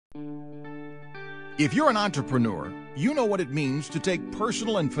If you're an entrepreneur, you know what it means to take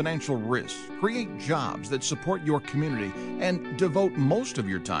personal and financial risks, create jobs that support your community, and devote most of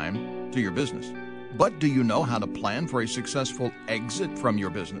your time to your business. But do you know how to plan for a successful exit from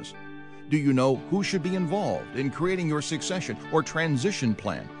your business? Do you know who should be involved in creating your succession or transition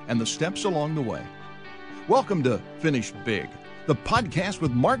plan and the steps along the way? Welcome to Finish Big, the podcast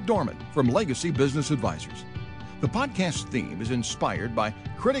with Mark Dorman from Legacy Business Advisors. The podcast theme is inspired by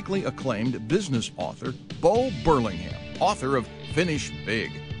critically acclaimed business author Bo Burlingham, author of Finish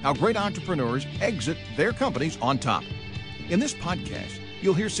Big, How Great Entrepreneurs Exit Their Companies on Top. In this podcast,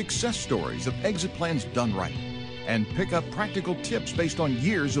 you'll hear success stories of exit plans done right and pick up practical tips based on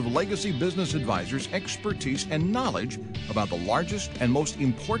years of Legacy Business Advisors' expertise and knowledge about the largest and most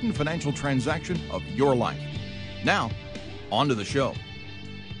important financial transaction of your life. Now, on to the show.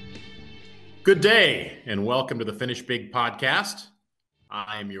 Good day, and welcome to the Finish Big podcast.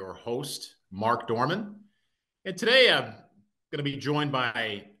 I am your host, Mark Dorman, and today I'm going to be joined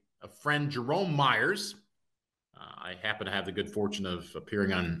by a friend, Jerome Myers. I happen to have the good fortune of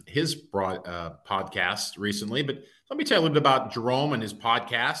appearing on his podcast recently, but let me tell you a little bit about Jerome and his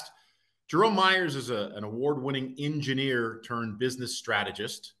podcast. Jerome Myers is an award-winning engineer turned business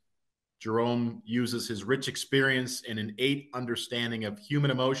strategist. Jerome uses his rich experience and innate understanding of human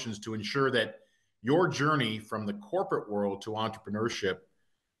emotions to ensure that your journey from the corporate world to entrepreneurship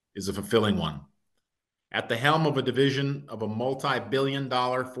is a fulfilling one. At the helm of a division of a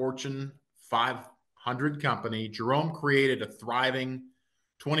multi-billion-dollar Fortune 500 company, Jerome created a thriving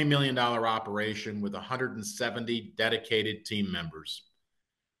 $20 million operation with 170 dedicated team members.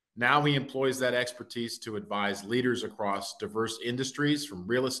 Now he employs that expertise to advise leaders across diverse industries, from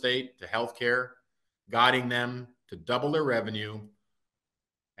real estate to healthcare, guiding them to double their revenue,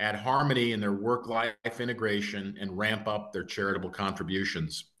 add harmony in their work-life integration, and ramp up their charitable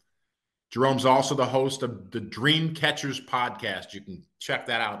contributions. Jerome's also the host of the Dreamcatchers Podcast. You can check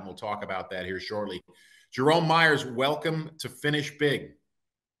that out, and we'll talk about that here shortly. Jerome Myers, welcome to Finish Big.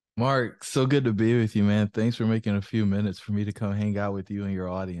 Mark, so good to be with you, man. Thanks for making a few minutes for me to come hang out with you and your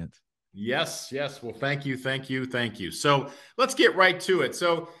audience. Yes. Well, thank you. So let's get right to it.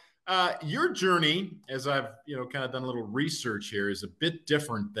 So your journey, as I've kind of done a little research here, is a bit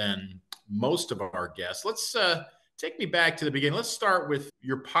different than most of our guests. Let's take me back to the beginning. Let's start with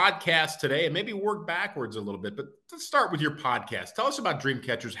your podcast today and maybe work backwards a little bit. But let's start with your podcast. Tell us about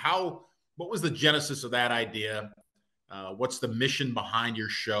Dreamcatchers. What was the genesis of that idea? What's the mission behind your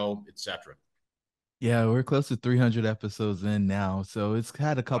show, etc.? Yeah, we're close to 300 episodes in now, so it's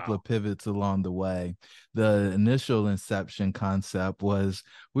had a couple of pivots along the way. The initial inception concept was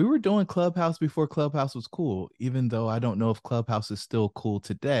we were doing Clubhouse before Clubhouse was cool, even though I don't know if Clubhouse is still cool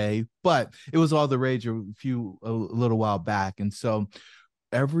today, but it was all the rage a little while back. And so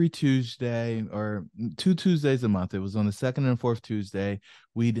every Tuesday or 2 Tuesdays a month, it was on the second and fourth Tuesday,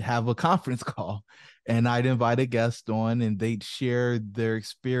 we'd have a conference call. And I'd invite a guest on and they'd share their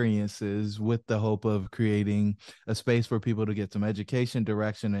experiences with the hope of creating a space for people to get some education,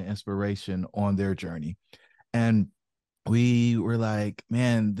 direction, and inspiration on their journey. And we were like,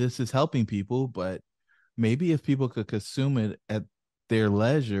 man, this is helping people, but maybe if people could consume it at their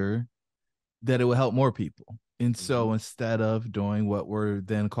leisure, that it would help more people. And so instead of doing what were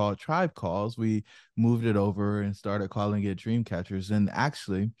then called tribe calls, we moved it over and started calling it Dreamcatchers. And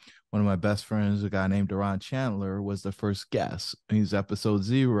actually, one of my best friends, a guy named Duran Chandler, was the first guest. He's episode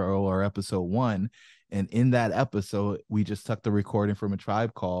 0 or episode 1. And in that episode, we just took the recording from a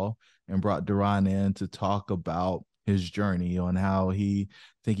tribe call and brought Duran in to talk about his journey on how he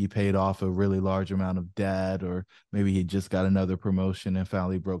paid off a really large amount of debt, or maybe he just got another promotion and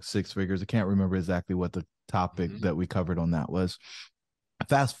finally broke 6 figures. I can't remember exactly what the topic that we covered on that was.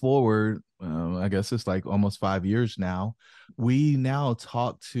 Fast forward, I guess it's like almost 5 years now. We now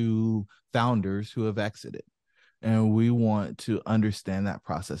talk to founders who have exited, and we want to understand that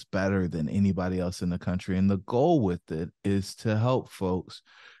process better than anybody else in the country. And the goal with it is to help folks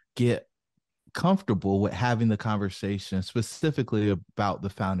get comfortable with having the conversation specifically about the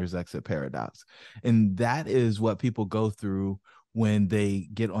founder's exit paradox. And that is what people go through when they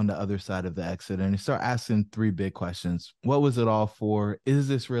get on the other side of the exit and they start asking 3 big questions. What was it all for? Is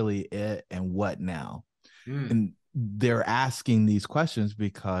this really it? And what now? And they're asking these questions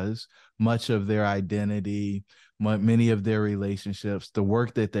because much of their identity, many of their relationships, the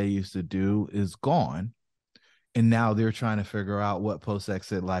work that they used to do is gone. And now they're trying to figure out what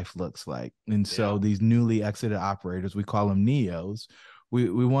post-exit life looks like. And so these newly exited operators, we call them NEOs,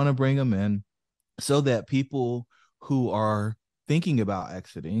 we want to bring them in so that people who are thinking about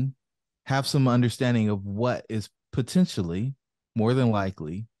exiting have some understanding of what is potentially more than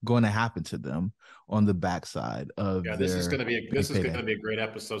likely going to happen to them on the backside of Yeah, their this big is going payday. to be a great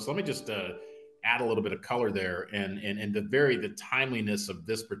episode. So let me just add a little bit of color there, and the timeliness of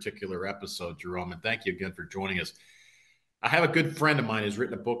this particular episode, Jerome. And thank you again for joining us. I have a good friend of mine who's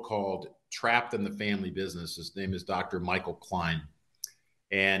written a book called "Trapped in the Family Business." His name is Dr. Michael Klein,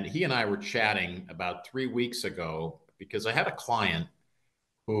 and he and I were chatting about 3 weeks ago because I had a client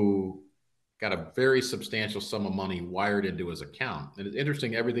who got a very substantial sum of money wired into his account. And it's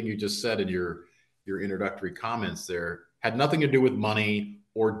interesting, everything you just said in your introductory comments there had nothing to do with money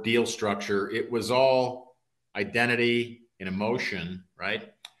or deal structure. It was all identity and emotion,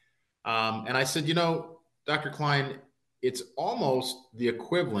 right? And I said, Dr. Klein, it's almost the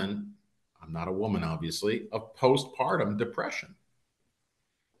equivalent, I'm not a woman, obviously, of postpartum depression.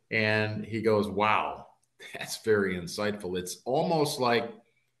 And he goes, wow, that's very insightful. It's almost like,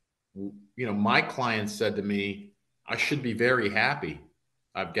 my client said to me, I should be very happy.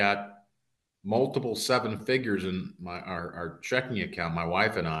 I've got multiple seven figures in our checking account, my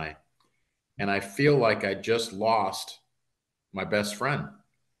wife and I feel like I just lost my best friend.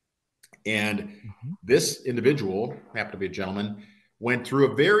 And Mhm. this individual, happened to be a gentleman, went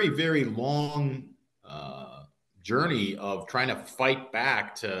through a very, very long journey of trying to fight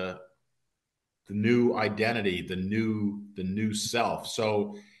back to the new identity, the new self.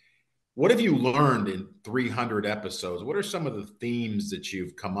 So what have you learned in 300 episodes? What are some of the themes that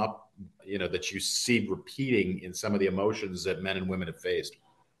you've come up, that you see repeating in some of the emotions that men and women have faced?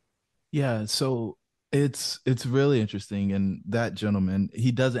 Yeah, so it's really interesting. And that gentleman,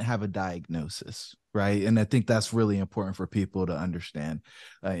 he doesn't have a diagnosis, right? And I think that's really important for people to understand.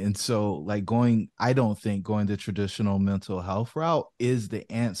 And so, like I don't think going the traditional mental health route is the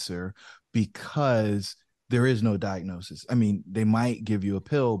answer because there is no diagnosis. I mean, they might give you a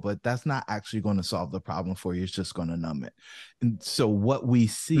pill, but that's not actually going to solve the problem for you. It's just going to numb it. And so, what we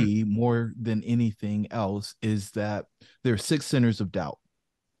Hmm. see more than anything else is that there are six centers of doubt.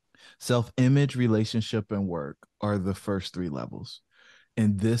 Self-image, relationship, and work are the first three levels.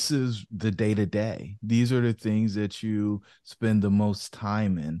 And this is the day to day. These are the things that you spend the most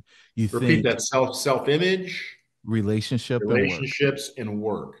time in. You Repeat think that: self-image, relationship and work. relationships, and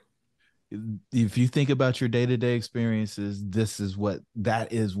work. If you think about your day to day experiences, that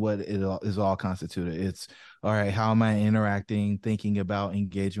is what it all, is all constituted. It's all right. How am I interacting, thinking about,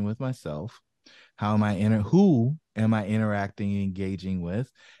 engaging with myself? Who am I interacting, engaging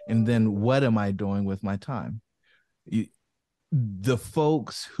with? And then what am I doing with my time? You, the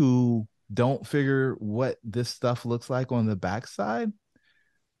folks who don't figure what this stuff looks like on the backside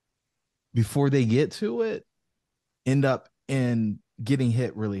before they get to it end up in getting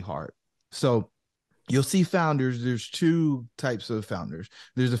hit really hard. So you'll see founders, there's two types of founders.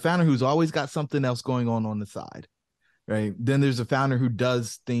 There's a founder who's always got something else going on the side, right? Then there's a founder who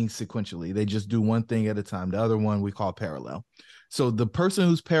does things sequentially. They just do one thing at a time. The other one we call parallel. So the person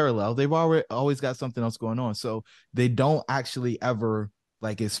who's parallel, they've always got something else going on. So they don't actually ever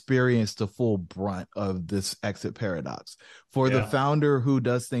like experience the full brunt of this exit paradox. For the Yeah, founder who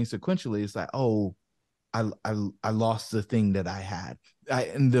does things sequentially, it's like, oh, I lost the thing that I had.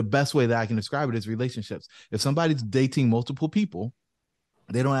 And the best way that I can describe it is relationships. If somebody's dating multiple people,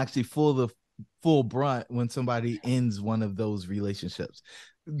 they don't actually feel the full brunt when somebody ends one of those relationships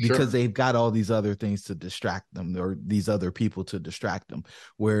because sure. they've got all these other things to distract them or these other people to distract them.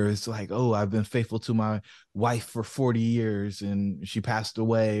 Where it's like, oh, I've been faithful to my wife for 40 years and she passed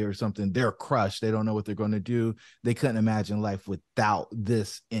away or something. They're crushed. They don't know what they're going to do. They couldn't imagine life without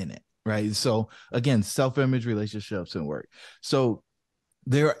this in it. Right. So again, self-image, relationships, and work. So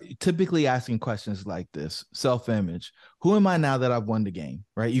they're typically asking questions like this: self-image, who am I now that I've won the game?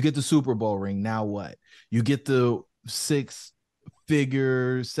 Right, you get the Super Bowl ring, now what? You get the six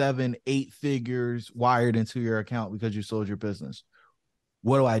figures, seven, eight figures wired into your account because you sold your business.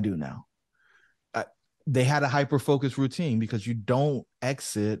 What do I do now? I, they had a hyper focused routine because you don't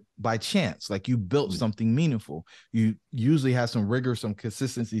exit by chance. Like you built something meaningful. You usually have some rigor, some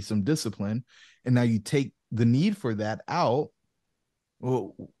consistency, some discipline, and now you take the need for that out.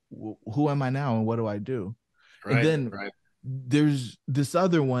 Well, who am I now and what do I do? And Right, then right. there's this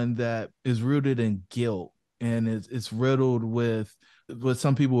other one that is rooted in guilt and it's riddled with what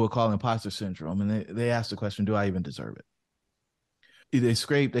some people would call imposter syndrome. And they ask the question, do I even deserve it? They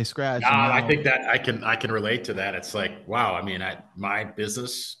scrape, they scratch, and I now think that I can relate to that. It's like, wow. I mean, my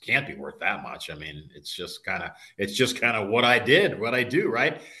business can't be worth that much. I mean, it's just kind of what I did, what I do.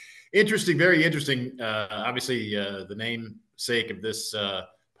 Right. Interesting. Very interesting. Obviously, the namesake of this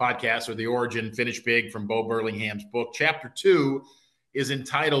podcast, or the origin, Finish Big, from Bo Burlingham's book. Chapter 2 is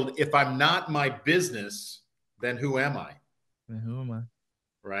entitled, "If I'm Not My Business, Then Who Am I?" Who am I?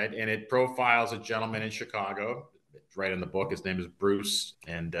 right? And it profiles a gentleman in Chicago. It's right in the book. His name is Bruce,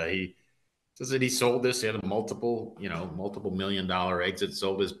 and he says that he sold this. He had a multiple $1 million exit,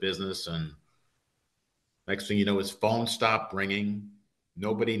 sold his business, and next thing you know, his phone stopped ringing.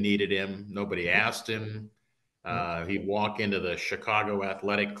 Nobody needed him. Nobody asked him. He'd walk into the Chicago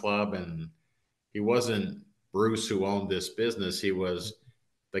Athletic Club, and he wasn't Bruce who owned this business. He was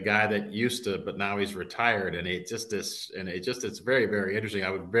the guy that used to, but now he's retired. And it's very, very interesting. I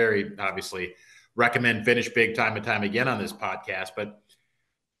would very obviously recommend Finish Big time and time again on this podcast, but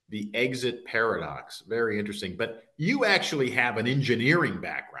the exit paradox, very interesting. But you actually have an engineering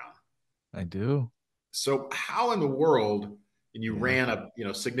background. I do. So how in the world, and you ran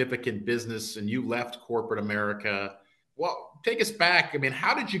a significant business and you left corporate America? Well, take us back. I mean,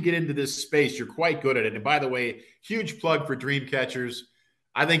 how did you get into this space? You're quite good at it. And by the way, huge plug for Dreamcatchers.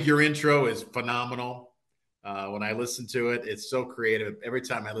 I think your intro is phenomenal. When I listen to it, it's so creative. Every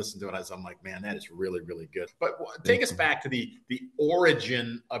time I listen to it, I'm like, man, that is really, really good. But take us back to the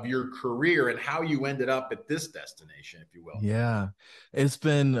origin of your career and how you ended up at this destination, if you will. Yeah, it's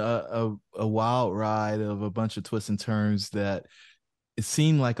been a wild ride of a bunch of twists and turns that it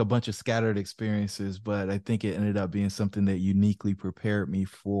seemed like a bunch of scattered experiences, but I think it ended up being something that uniquely prepared me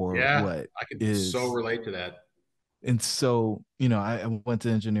for what I can is. so relate to that. And so, I went to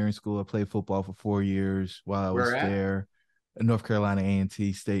engineering school. I played football for 4 years while I was there at North Carolina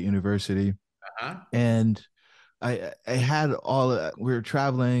A&T State University. And I had we were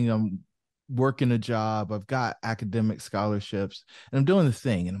traveling. I'm working a job. I've got academic scholarships and I'm doing the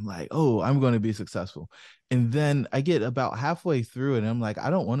thing. And I'm like, oh, I'm going to be successful. And then I get about halfway through it and I'm like,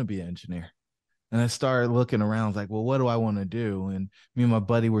 I don't want to be an engineer. And I started looking around like, well, what do I want to do? And me and my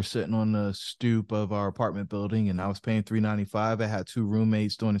buddy were sitting on the stoop of our apartment building and I was paying $395. I had 2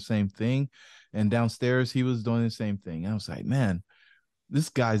 roommates doing the same thing. And downstairs, he was doing the same thing. And I was like, man, this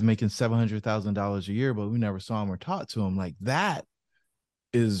guy's making $700,000 a year, but we never saw him or talked to him. Like, that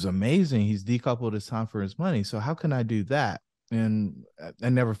is amazing. He's decoupled his time for his money. So how can I do that? And I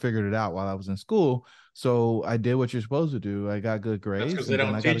never figured it out while I was in school. So I did what you're supposed to do. I got good grades. Because they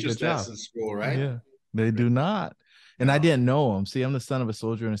don't teach us that in school, right? Yeah, they do not. And I didn't know them. See, I'm the son of a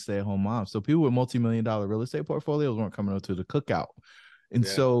soldier and a stay-at-home mom. So people with multi-million-dollar real estate portfolios weren't coming up to the cookout. And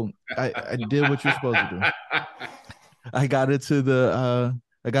so I did what you're supposed to do. I got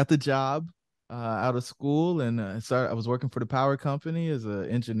the job out of school and I was working for the power company as an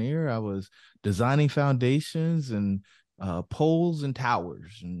engineer. I was designing foundations and poles and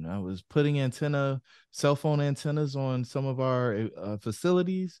towers, and I was putting cell phone antennas on some of our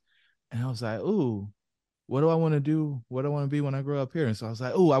facilities. And I was like, ooh, what do I want to do? What do I want to be when I grow up here? And so I was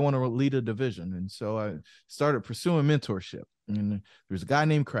like, oh, I want to lead a division. And so I started pursuing mentorship. And there's a guy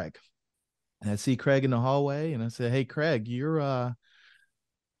named Craig. And I see Craig in the hallway and I said, hey, Craig,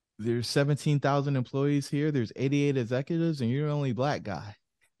 there's 17,000 employees here. There's 88 executives and you're the only Black guy.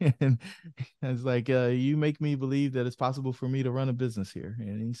 And I was like, you make me believe that it's possible for me to run a business here.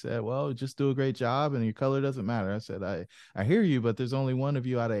 And he said, well, just do a great job and your color doesn't matter. I said, I hear you, but there's only one of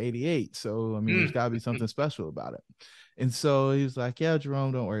you out of 88. So, I mean, there's got to be something special about it. And so he was like, yeah,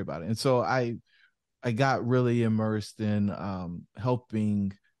 Jerome, don't worry about it. And so I got really immersed in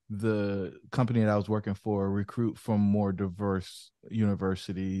helping the company that I was working for recruit from more diverse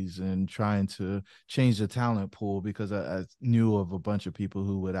universities and trying to change the talent pool because I knew of a bunch of people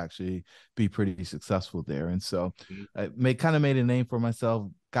who would actually be pretty successful there. And so I kind of made a name for myself,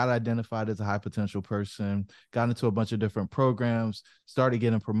 got identified as a high potential person, got into a bunch of different programs, started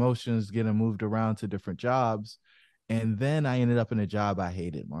getting promotions, getting moved around to different jobs. And then I ended up in a job I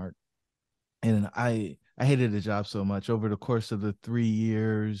hated, Mark. And I hated the job so much over the course of the 3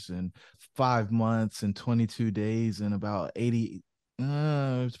 years and 5 months and 22 days and about 80. It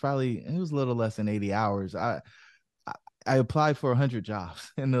was a little less than 80 hours. I applied for 100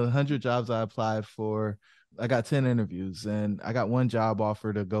 jobs, and the 100 jobs I applied for, I got 10 interviews, and I got one job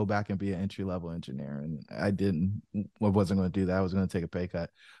offer to go back and be an entry-level engineer. And I wasn't going to do that. I was going to take a pay cut.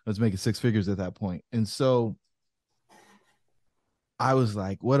 I was making 6 figures at that point. And so I was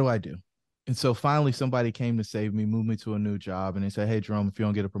like, what do I do? And so finally somebody came to save me, moved me to a new job. And they said, hey, Jerome, if you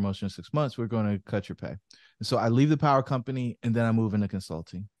don't get a promotion in 6 months, we're going to cut your pay. And so I leave the power company and then I move into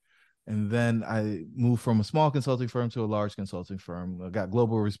consulting. And then I moved from a small consulting firm to a large consulting firm. I got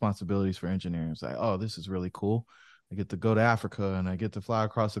global responsibilities for engineering. It's like, oh, this is really cool. I get to go to Africa and I get to fly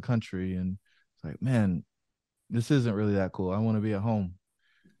across the country. And it's like, man, this isn't really that cool. I want to be at home.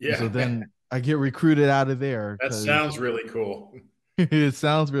 Yeah. And so then I get recruited out of there. That sounds really cool. It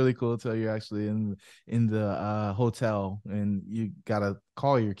sounds really cool until you're actually in the hotel and you gotta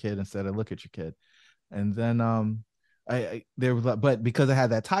call your kid instead of look at your kid. And then There was, but because I had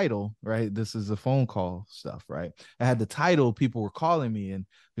that title, right? This is a phone call stuff, right? I had the title. People were calling me, and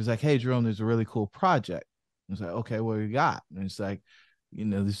it was like, "Hey, Jerome, there's a really cool project." I was like, "Okay, what do you got?" And it's like,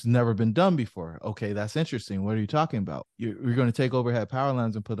 this has never been done before. Okay, that's interesting. What are you talking about? You're going to take overhead power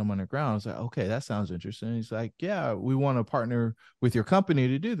lines and put them underground. I was like, okay, that sounds interesting. He's like, yeah, we want to partner with your company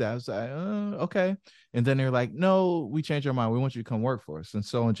to do that. I was like, okay. And then they're like, no, we changed our mind. We want you to come work for us. And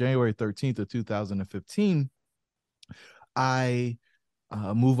so on January 13th of 2015, I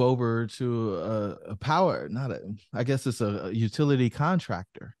move over to a power, not a, I guess it's a utility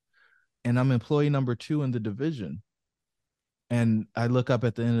contractor. And I'm employee number 2 in the division. And I look up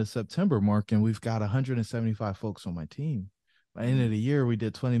at the end of September, Mark, and we've got 175 folks on my team. By the end of the year, we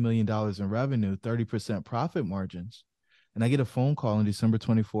did $20 million in revenue, 30% profit margins. And I get a phone call on December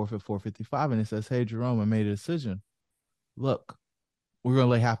 24th at 4:55, and it says, "Hey, Jerome, I made a decision. Look, we're going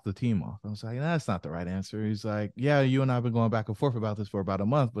to lay half the team off." I was like, "That's not the right answer." He's like, "Yeah, you and I have been going back and forth about this for about a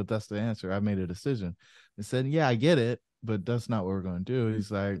month, but that's the answer. I made a decision." I said, "Yeah, I get it, but that's not what we're going to do."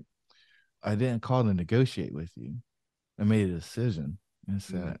 He's like, "I didn't call to negotiate with you. I made a decision." And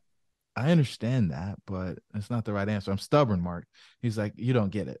said, "I understand that, but it's not the right answer. I'm stubborn, Mark." He's like, "You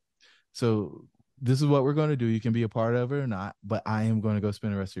don't get it. So this is what we're going to do. You can be a part of it or not, but I am going to go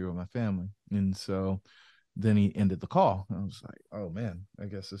spend the rest of the year with my family." And so then he ended the call. I was like, oh man, I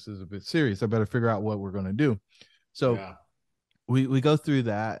guess this is a bit serious. I better figure out what we're going to do. So we go through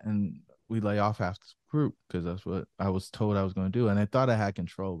that and we lay off half the group because that's what I was told I was going to do. And I thought I had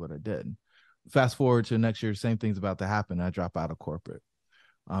control, but I didn't. Fast forward to next year, same thing's about to happen. I drop out of corporate.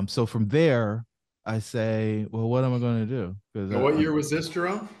 So from there, I say, well, what am I going to do? Because what year was this,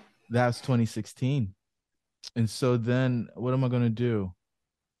 Jerome? That's 2016. And so then what am I going to do?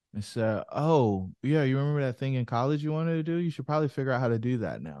 I said, oh, yeah, you remember that thing in college you wanted to do? You should probably figure out how to do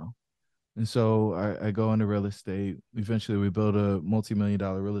that now. And so I go into real estate. Eventually, we built a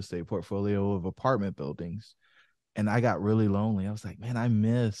multi-million-dollar real estate portfolio of apartment buildings. And I got really lonely. I was like, man, I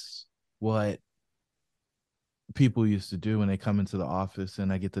miss what people used to do when they come into the office,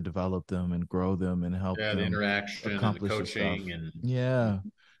 and I get to develop them and grow them and help the them interaction and the accomplish the stuff. coaching and Yeah.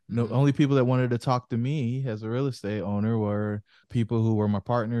 No, only people that wanted to talk to me as a real estate owner were people who were my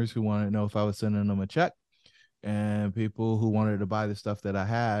partners who wanted to know if I was sending them a check, and people who wanted to buy the stuff that I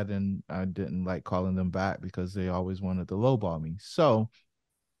had, and I didn't like calling them back because they always wanted to lowball me. So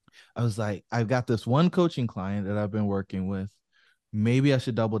I was like, I've got this one coaching client that I've been working with. Maybe I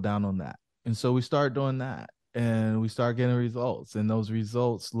should double down on that. And so we start doing that, and we start getting results. And those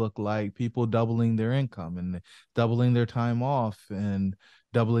results look like people doubling their income and doubling their time off and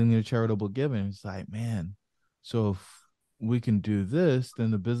doubling their charitable giving. It's like, man, so if we can do this,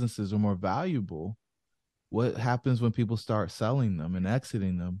 then the businesses are more valuable. What happens when people start selling them and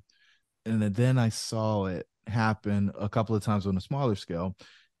exiting them? And then I saw it happen a couple of times on a smaller scale.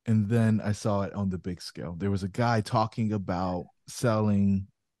 And then I saw it on the big scale. There was a guy talking about selling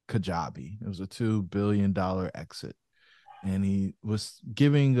Kajabi. It was a $2 billion exit. And he was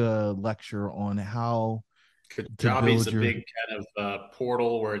giving a lecture on how Kajabi is a big kind of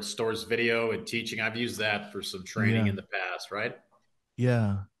portal where it stores video and teaching. I've used that for some training in the past, right?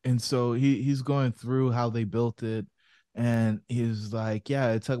 Yeah. And so he's going through how they built it. And he's like,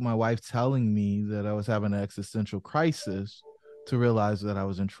 yeah, it took my wife telling me that I was having an existential crisis to realize that I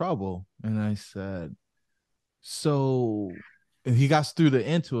was in trouble. And I said, so and he got through the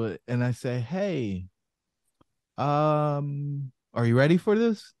into it. And I say, hey, are you ready for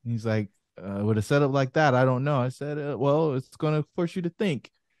this? And he's like, with a setup like that, I don't know. I said, well, it's going to force you to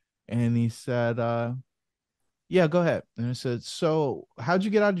think. And he said, yeah, go ahead. And I said, so how'd you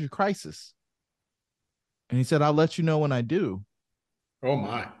get out of your crisis? And he said, I'll let you know when I do. Oh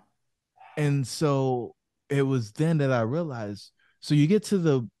my. And so it was then that I realized, so you get to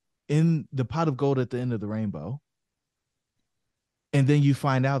the pot of gold at the end of the rainbow. And then you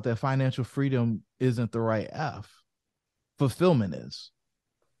find out that financial freedom isn't the right F. Fulfillment is.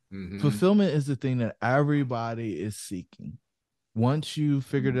 Mm-hmm. Fulfillment is the thing that everybody is seeking. Once you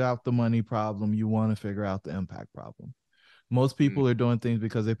figured out the money problem, you want to figure out the impact problem. Most people are doing things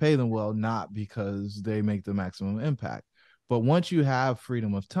because they pay them well, not because they make the maximum impact. But once you have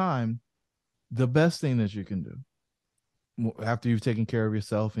freedom of time, the best thing that you can do after you've taken care of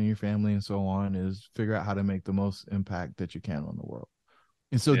yourself and your family and so on is figure out how to make the most impact that you can on the world.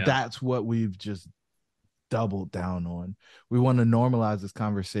 And so that's what we've just doubled down on. We want to normalize this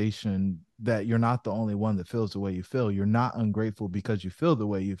conversation that you're not the only one that feels the way you feel. You're not ungrateful because you feel the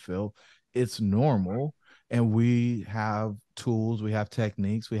way you feel. It's normal. And we have tools, we have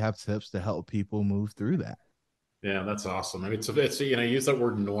techniques, we have tips to help people move through that. Yeah, that's awesome. I mean, it's use that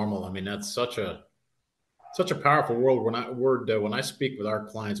word normal. I mean, that's such a such a powerful world. When I speak with our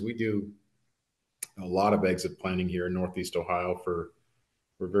clients, we do a lot of exit planning here in Northeast Ohio.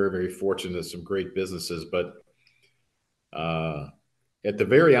 We're very, very fortunate to some great businesses, but uh, at the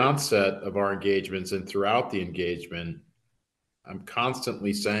very onset of our engagements and throughout the engagement, I'm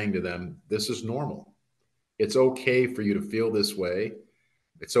constantly saying to them, this is normal. It's okay for you to feel this way.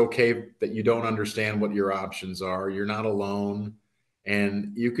 It's okay that you don't understand what your options are. You're not alone.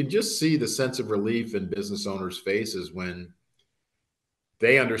 And you can just see the sense of relief in business owners' faces when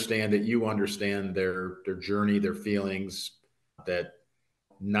they understand that you understand their journey, their feelings, that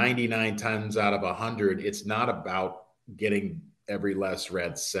 99 times out of 100, it's not about getting every last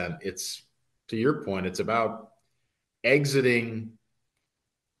red cent. It's, to your point, it's about exiting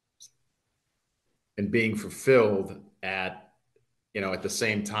and being fulfilled at the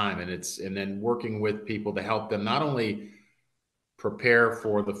same time. And then working with people to help them not only prepare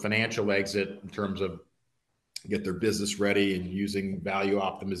for the financial exit in terms of get their business ready and using value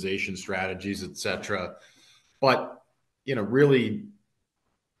optimization strategies, et cetera, but really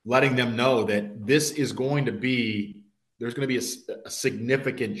letting them know that there's going to be a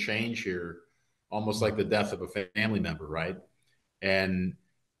significant change here, almost like the death of a family member, right? And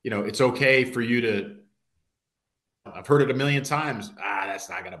it's okay for you to, I've heard it a million times. That's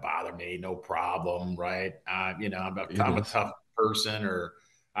not going to bother me. No problem. Right. I'm a tough person,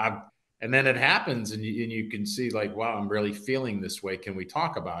 and then it happens and you can see like, wow, I'm really feeling this way. Can we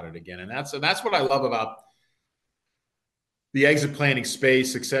talk about it again? And that's what I love about the exit planning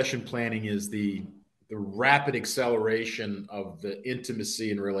space. Succession planning is the rapid acceleration of the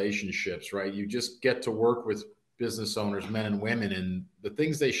intimacy in relationships, right? You just get to work with business owners, men and women, and the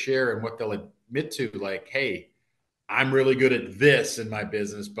things they share and what they'll admit to, like, hey, I'm really good at this in my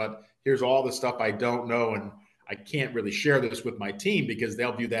business, but here's all the stuff I don't know. And I can't really share this with my team because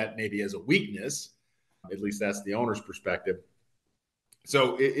they'll view that maybe as a weakness. At least that's the owner's perspective.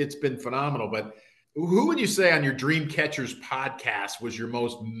 So it's been phenomenal. But who would you say on your Dreamcatchers podcast was your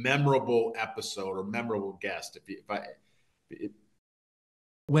most memorable episode or memorable guest?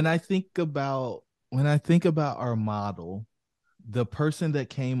 When I think about our model, the person that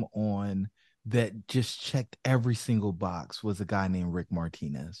came on that just checked every single box was a guy named Rick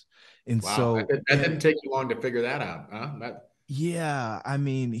Martinez. And wow, so that didn't take you long to figure that out, huh? Yeah, I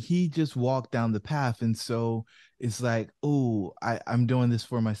mean, he just walked down the path, and so it's like, oh, I'm doing this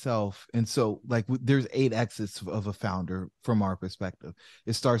for myself, and so like there's 8 exits of a founder from our perspective.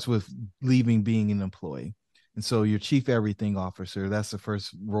 It starts with leaving being an employee, and so your chief everything officer, that's the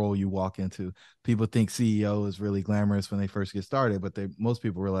first role you walk into. People think CEO is really glamorous when they first get started, but most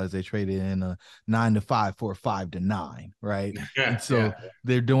people realize they traded in a 9 to 5 for a 5 to 9, right? Yeah, And so yeah.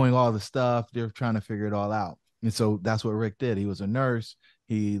 they're doing all the stuff, they're trying to figure it all out. And so that's what Rick did. He was a nurse.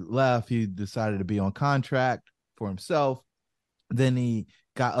 He left. He decided to be on contract for himself. Then he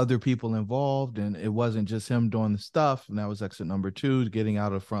got other people involved, and it wasn't just him doing the stuff. And that was exit number 2, getting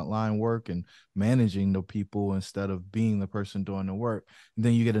out of frontline work and managing the people instead of being the person doing the work. And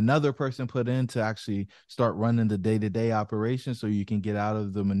then you get another person put in to actually start running the day-to-day operation so you can get out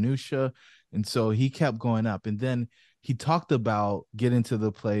of the minutia. And so he kept going up. And then he talked about getting to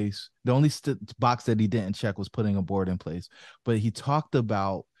the place. The only box that he didn't check was putting a board in place. But he talked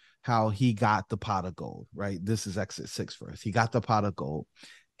about how he got the pot of gold, right? This is exit 6 for us. He got the pot of gold.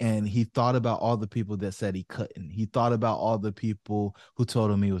 And he thought about all the people that said he couldn't. He thought about all the people who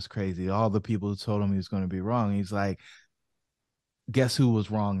told him he was crazy, all the people who told him he was going to be wrong. He's like, guess who was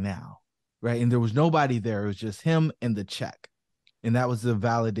wrong now? Right. And there was nobody there. It was just him and the check. And that was the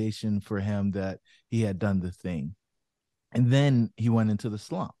validation for him that he had done the thing. And then he went into the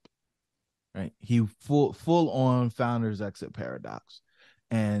slump, right? He full on founder's exit paradox.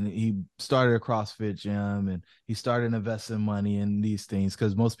 And he started a CrossFit gym and he started investing money in these things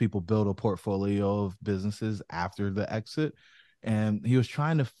because most people build a portfolio of businesses after the exit. And he was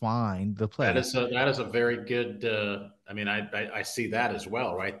trying to find the place. That is a very good. I see that as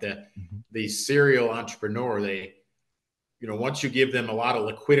well, right? The serial entrepreneur, they, once you give them a lot of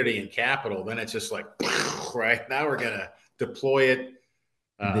liquidity and capital, then it's just like, right now we're gonna deploy it.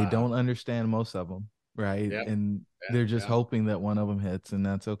 They don't understand most of them, right? Yeah, And they're just hoping that one of them hits, and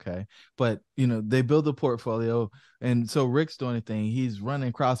that's okay. But they build a portfolio, and so Rick's doing a thing. He's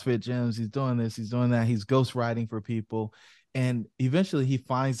running CrossFit gyms. He's doing this. He's doing that. He's ghostwriting for people, and eventually he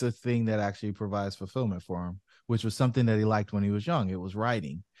finds a thing that actually provides fulfillment for him, which was something that he liked when he was young. It was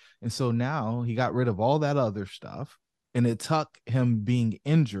writing, and so now he got rid of all that other stuff. And it took him being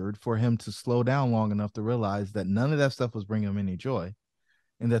injured for him to slow down long enough to realize that none of that stuff was bringing him any joy,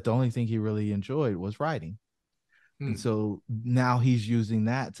 and that the only thing he really enjoyed was writing. And so now he's using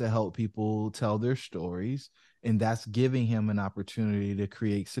that to help people tell their stories, and that's giving him an opportunity to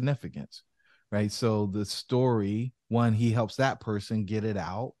create significance, right? So the story, one, he helps that person get it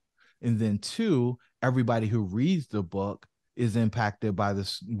out. And then two, everybody who reads the book is impacted by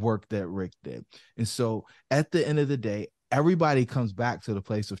this work that Rick did. And so at the end of the day, everybody comes back to the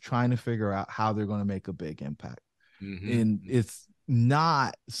place of trying to figure out how they're going to make a big impact. And it's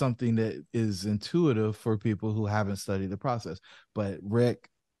not something that is intuitive for people who haven't studied the process. But Rick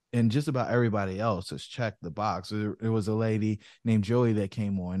and just about everybody else has checked the box. There was a lady named Joey that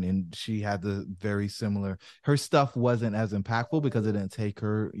came on, and she had the very similar. Her stuff wasn't as impactful because it didn't take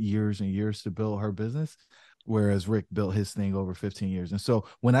her years and years to build her business, whereas Rick built his thing over 15 years. And so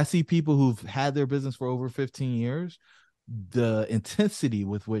when I see people who've had their business for over 15 years, the intensity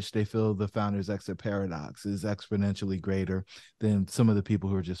with which they feel the founder's exit paradox is exponentially greater than some of the people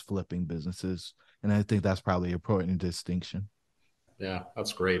who are just flipping businesses. And I think that's probably an important distinction. Yeah,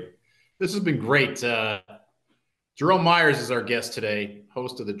 that's great. This has been great. Jerome Myers is our guest today,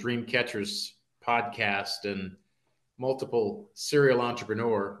 host of the Dreamcatchers podcast and multiple serial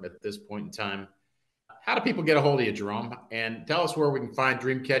entrepreneur at this point in time. How do people get a hold of you, Jerome? And tell us where we can find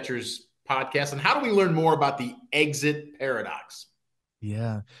Dreamcatchers podcast, and how do we learn more about the exit paradox?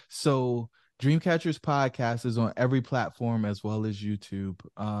 Yeah. So Dreamcatchers Podcast is on every platform as well as YouTube.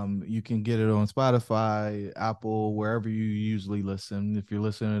 You can get it on Spotify, Apple, wherever you usually listen. If you're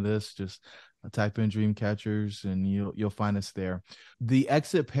listening to this, just type in Dreamcatchers and you'll find us there. The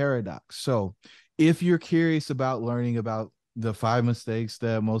exit paradox. So if you're curious about learning about the 5 mistakes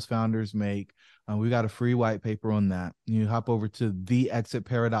that most founders make, we got a free white paper on that. You hop over to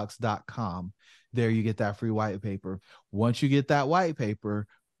theexitparadox.com. There you get that free white paper. Once you get that white paper,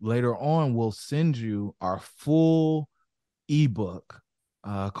 later on, we'll send you our full ebook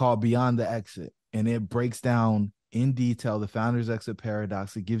called Beyond the Exit. And it breaks down in detail the founder's exit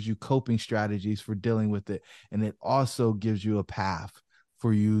paradox. It gives you coping strategies for dealing with it. And it also gives you a path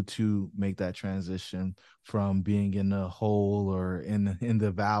for you to make that transition from being in the hole or in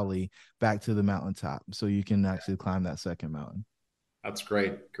the valley back to the mountaintop, so you can actually climb that second mountain. That's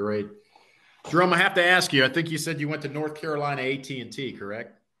great. Great. Jerome, I have to ask you, I think you said you went to North Carolina A&T,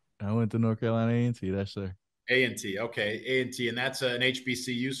 correct? I went to North Carolina A&T, that's sir. A&T, okay. A&T, and that's an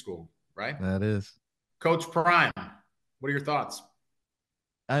HBCU school, right? That is. Coach Prime, what are your thoughts?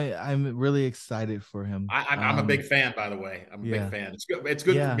 I'm really excited for him. I'm a big fan, by the way. I'm a big fan. It's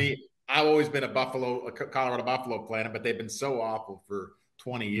good for me. I've always been a Colorado Buffalo fan, but they've been so awful for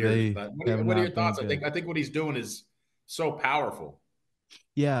 20 years. But what are your thoughts? I think what he's doing is so powerful.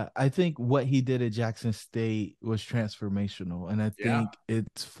 Yeah, I think what he did at Jackson State was transformational. And I think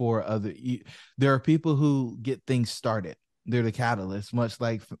it's for there are people who get things started. They're the catalyst, much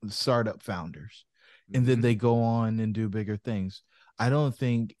like startup founders. And then they go on and do bigger things. I don't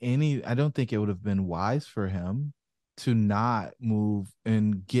think it would have been wise for him to not move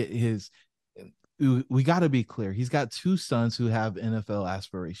and get his. We got to be clear. He's got 2 sons who have NFL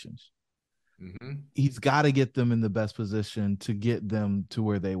aspirations. He's got to get them in the best position to get them to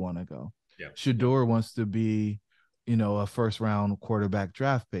where they want to go. Shedeur wants to be, a first-round quarterback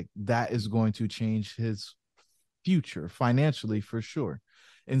draft pick. That is going to change his future financially for sure.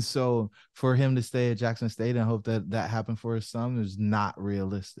 And so for him to stay at Jackson State and hope that happened for his son is not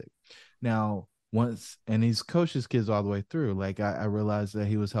realistic. Now, and he's coached his kids all the way through. Like I realized that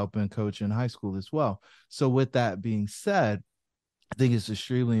he was helping coach in high school as well. So with that being said, I think it's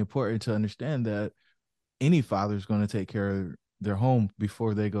extremely important to understand that any father is going to take care of their home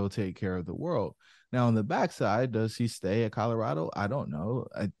before they go take care of the world. Now, on the backside, does he stay at Colorado? I don't know.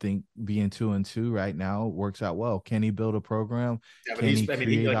 I think being 2-2 right now works out well. Can he build a program? Yeah, but he's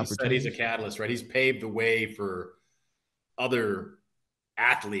a catalyst, right? He's paved the way for other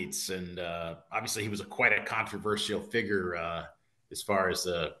athletes, and obviously he was quite a controversial figure as far as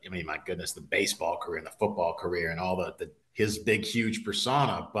my goodness, the baseball career and the football career and all his big, huge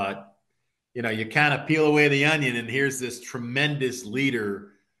persona. But you kind of peel away the onion, and here's this tremendous leader.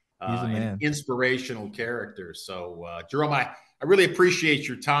 An inspirational character. So, Jerome, I really appreciate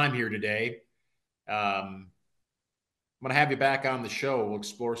your time here today. I'm going to have you back on the show. We'll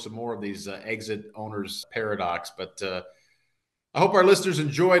explore some more of these exit owners paradox. But I hope our listeners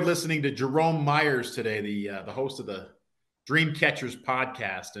enjoyed listening to Jerome Myers today, the host of the Dreamcatchers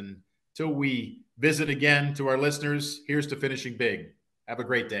podcast. And until we visit again, to our listeners, here's to finishing big. Have a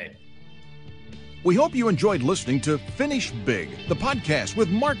great day. We hope you enjoyed listening to Finish Big, the podcast with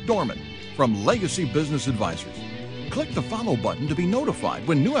Mark Dorman from Legacy Business Advisors. Click the follow button to be notified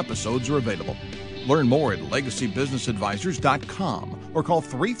when new episodes are available. Learn more at legacybusinessadvisors.com or call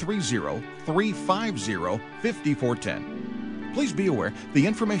 330-350-5410. Please be aware the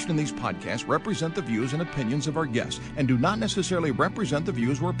information in these podcasts represent the views and opinions of our guests and do not necessarily represent the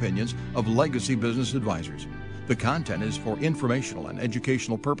views or opinions of Legacy Business Advisors. The content is for informational and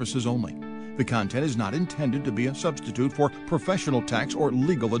educational purposes only. The content is not intended to be a substitute for professional tax or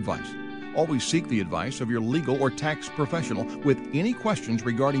legal advice. Always seek the advice of your legal or tax professional with any questions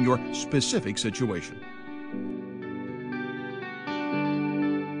regarding your specific situation.